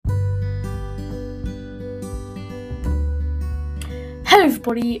Hello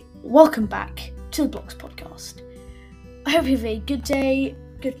everybody, welcome back to the Blocks Podcast. I hope you have a good day,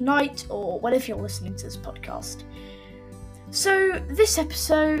 good night, or whenever you're listening to this podcast. So this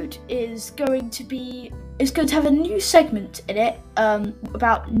episode is going to have a new segment in it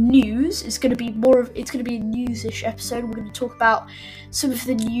about news. It's going to be a news-ish episode. We're going to talk about some of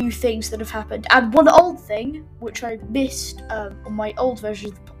the new things that have happened, and one old thing which I missed on my old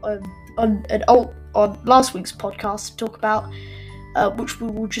version on last week's podcast to talk about. Which we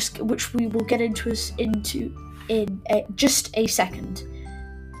will get into in just a second.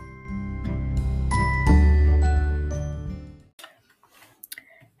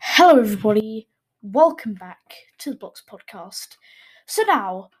 Hello everybody, welcome back to the Blocks Podcast. So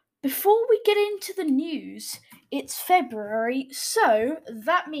now, before we get into the news, it's February, so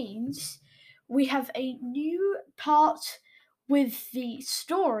that means we have a new part with the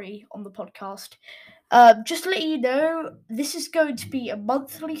story on the podcast. Just to let you know, this is going to be a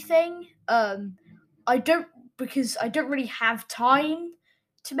monthly thing. I don't really have time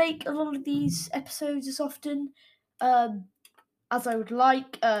to make a lot of these episodes as often as I would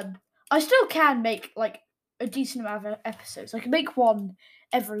like. I still can make like a decent amount of episodes. I can make one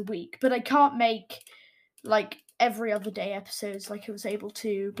every week, but I can't make like every other day episodes like I was able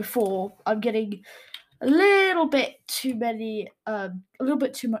to before. I'm getting a little bit too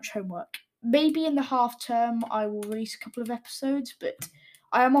much homework. Maybe in the half term I will release a couple of episodes, but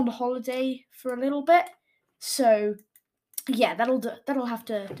I am on holiday for a little bit, so yeah, that'll have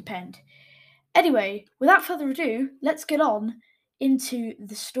to depend. Anyway, without further ado, let's get on into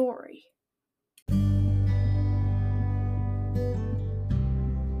the story.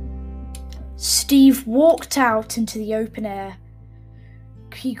 Steve walked out into the open air.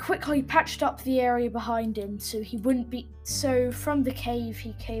 He quickly patched up the area behind him so from the cave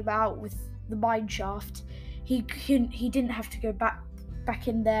he came out with the mine shaft. He didn't have to go back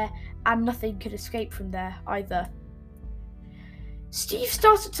in there, and nothing could escape from there either. Steve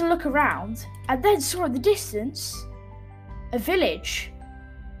started to look around and then saw in the distance a village,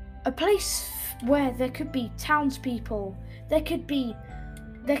 a place where there could be townspeople. There could be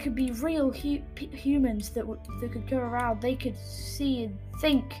real humans that could go around. They could see and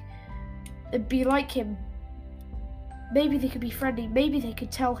think and be like him. Maybe they could be friendly. Maybe they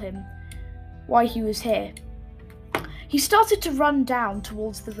could tell him why he was here. He started to run down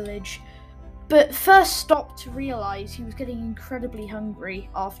towards the village, but first stopped to realise he was getting incredibly hungry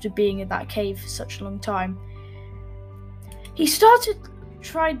after being in that cave for such a long time. He started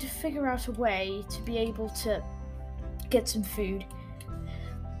trying to figure out a way to be able to get some food.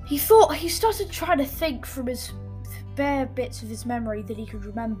 He started trying to think from his bare bits of his memory that he could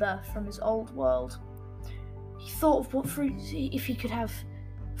remember from his old world. He thought of what fruits, if he could have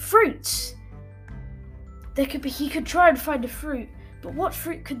fruits. He could try and find a fruit, but what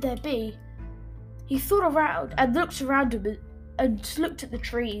fruit could there be? He thought around and looked around him and looked at the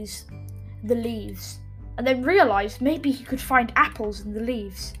trees, the leaves, and then realised maybe he could find apples in the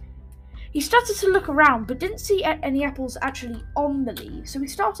leaves. He started to look around, but didn't see any apples actually on the leaves, so he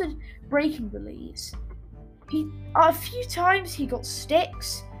started breaking the leaves. A few times he got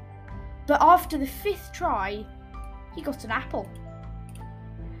sticks, but after the 5th try, he got an apple.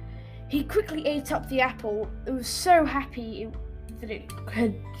 He quickly ate up the apple. He was so happy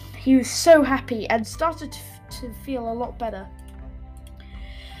and started to feel a lot better.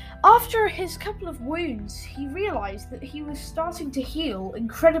 After his couple of wounds, he realised that he was starting to heal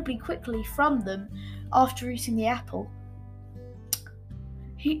incredibly quickly from them after eating the apple.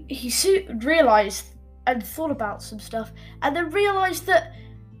 He soon realised and thought about some stuff, and then realised that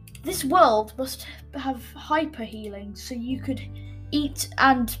this world must have hyper healing, so you could eat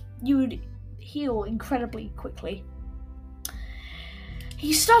and you would heal incredibly quickly.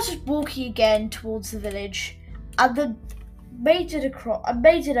 He started walking again towards the village, and then made it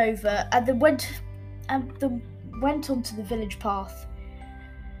over, and then went onto the village path.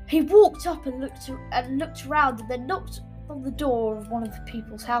 He walked up and looked around, and then knocked on the door of one of the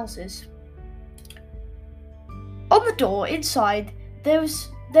people's houses. On the door inside there was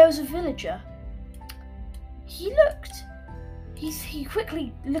a villager. He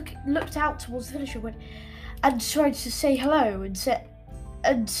quickly looked out towards the villager and tried to say hello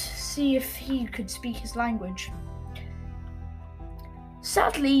and see if he could speak his language.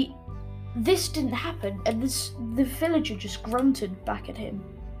 Sadly, this didn't happen, and the villager just grunted back at him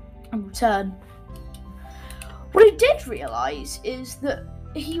in return. What he did realise is that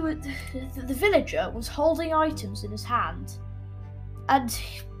the villager was holding items in his hand, and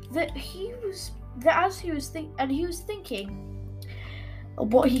he was thinking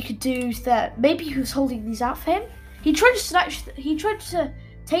of what he could do. That maybe he was holding these out for him. He tried to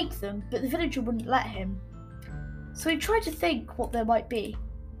take them, but the villager wouldn't let him. So he tried to think what there might be.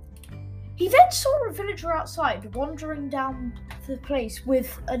 He then saw a villager outside wandering down the place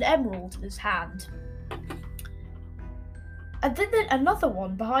with an emerald in his hand. And then another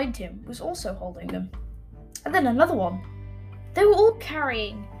one behind him was also holding them. And then another one. They were all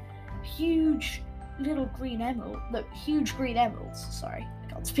carrying huge green emeralds. Sorry,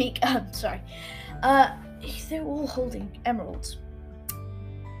 I can't speak. Sorry. They were all holding emeralds.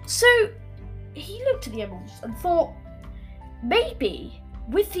 So he looked at the emeralds and thought, maybe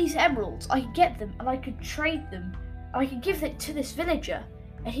with these emeralds I could get them and I could trade them. I could give it to this villager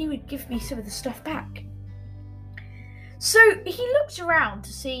and he would give me some of the stuff back. So he looked around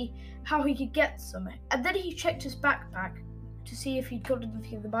to see how he could get some, and then he checked his backpack to see if he'd got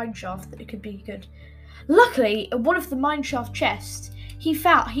anything in the mineshaft that it could be good. Luckily, in one of the mineshaft chests, he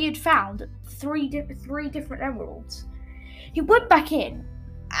had found three different emeralds. He went back in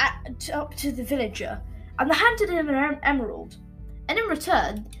up to the villager and handed him an emerald, and in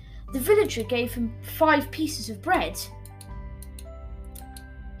return, the villager gave him 5 pieces of bread.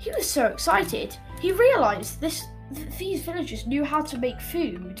 He was so excited. He realised these villagers knew how to make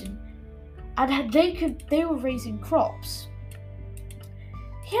food, and they were raising crops.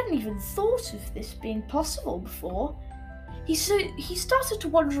 He hadn't even thought of this being possible before. He started to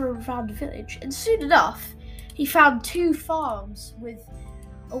wander around the village, and soon enough, he found 2 farms with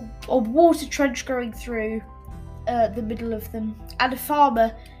a water trench going through the middle of them, and a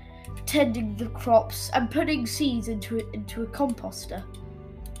farmer tending the crops and putting seeds into a composter.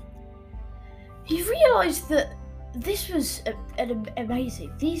 He realised that this was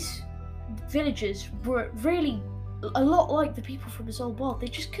amazing. These villagers were really a lot like the people from his old world. They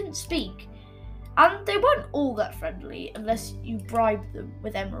just couldn't speak, and they weren't all that friendly unless you bribed them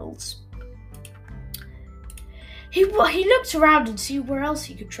with emeralds. He looked around and see where else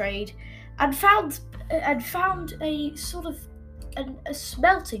he could trade, and found a sort of a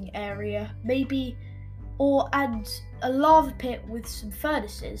smelting area, maybe, and a lava pit with some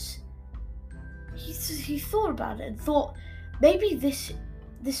furnaces. He thought about it and thought, maybe this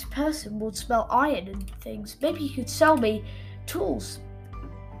person would smell iron and things. Maybe he could sell me tools.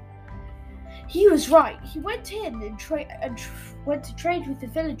 He was right. He went in and went to trade with the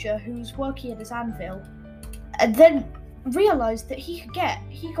villager who was working at his anvil, and then realised that he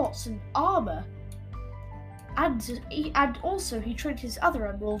got some armour, and also he traded his other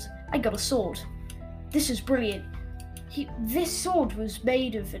emerald and got a sword. This is brilliant. This sword was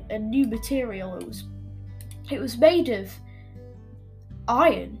made of a new material. It was made of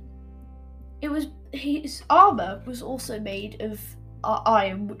iron. His armor was also made of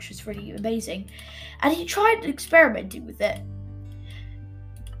iron, which was really amazing. And he tried experimenting with it.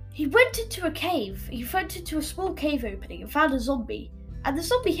 He went into a cave. He went into a small cave opening and found a zombie. And the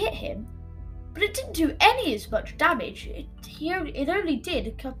zombie hit him, but it didn't do as much damage. It only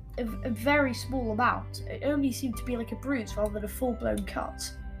did a very small amount. It only seemed to be like a bruise rather than a full-blown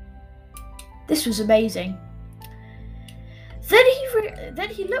cut. This was amazing. Then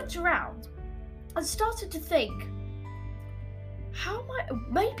he looked around and started to think,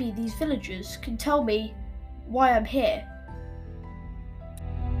 maybe these villagers can tell me why I'm here.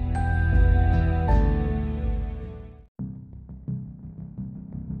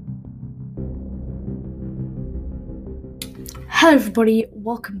 Hello everybody,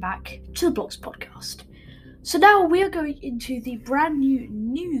 welcome back to the Blocks podcast. So now we are going into the brand new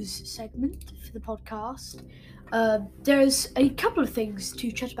news segment for the podcast. There's a couple of things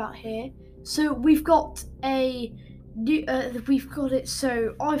to chat about here. So we've got so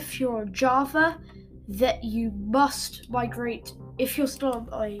if you're on Java, that you must migrate. If you're still on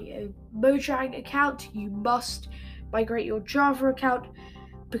a Mojang account, you must migrate your Java account,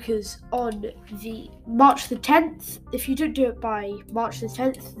 because on the March the 10th, if you don't do it by March the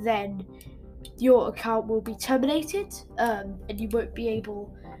 10th, then your account will be terminated, and you won't be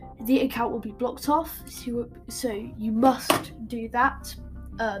able. The account will be blocked off. So you must do that.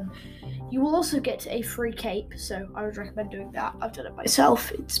 You will also get a free cape, so I would recommend doing that. I've done it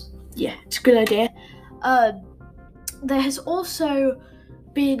myself. It's a good idea. There has also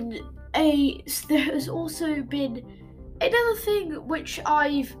been another thing which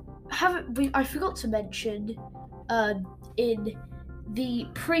I forgot to mention in the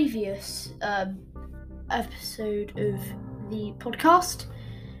previous episode of the podcast,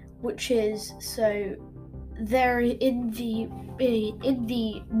 which is there in the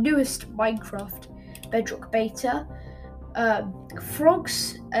newest Minecraft Bedrock beta,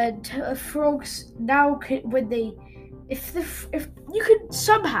 frogs now can,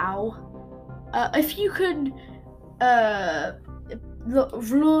 if you can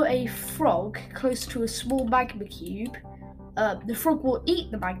lure a frog close to a small magma cube. The frog will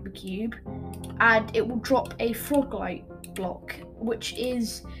eat the magma cube, and it will drop a frog light block, which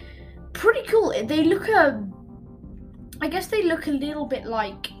is pretty cool. They look I guess they look a little bit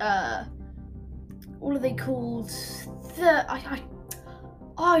like what are they called?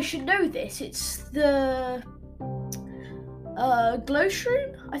 I should know this. It's the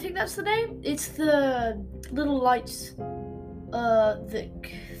Glowstream. I think that's the name. It's the little lights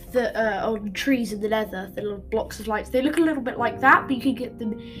that on trees in the nether, the little blocks of lights. They look a little bit like that, but you can get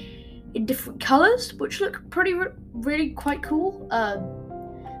them in different colors, which look really quite cool.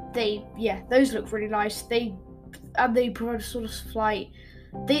 Those look really nice. They provide a sort of light.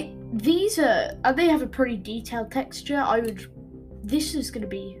 They have a pretty detailed texture. This is going to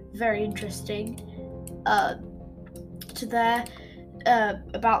be very interesting. About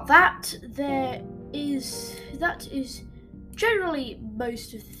that, that is generally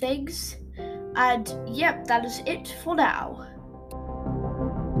most of the things, and yep, that is it for now.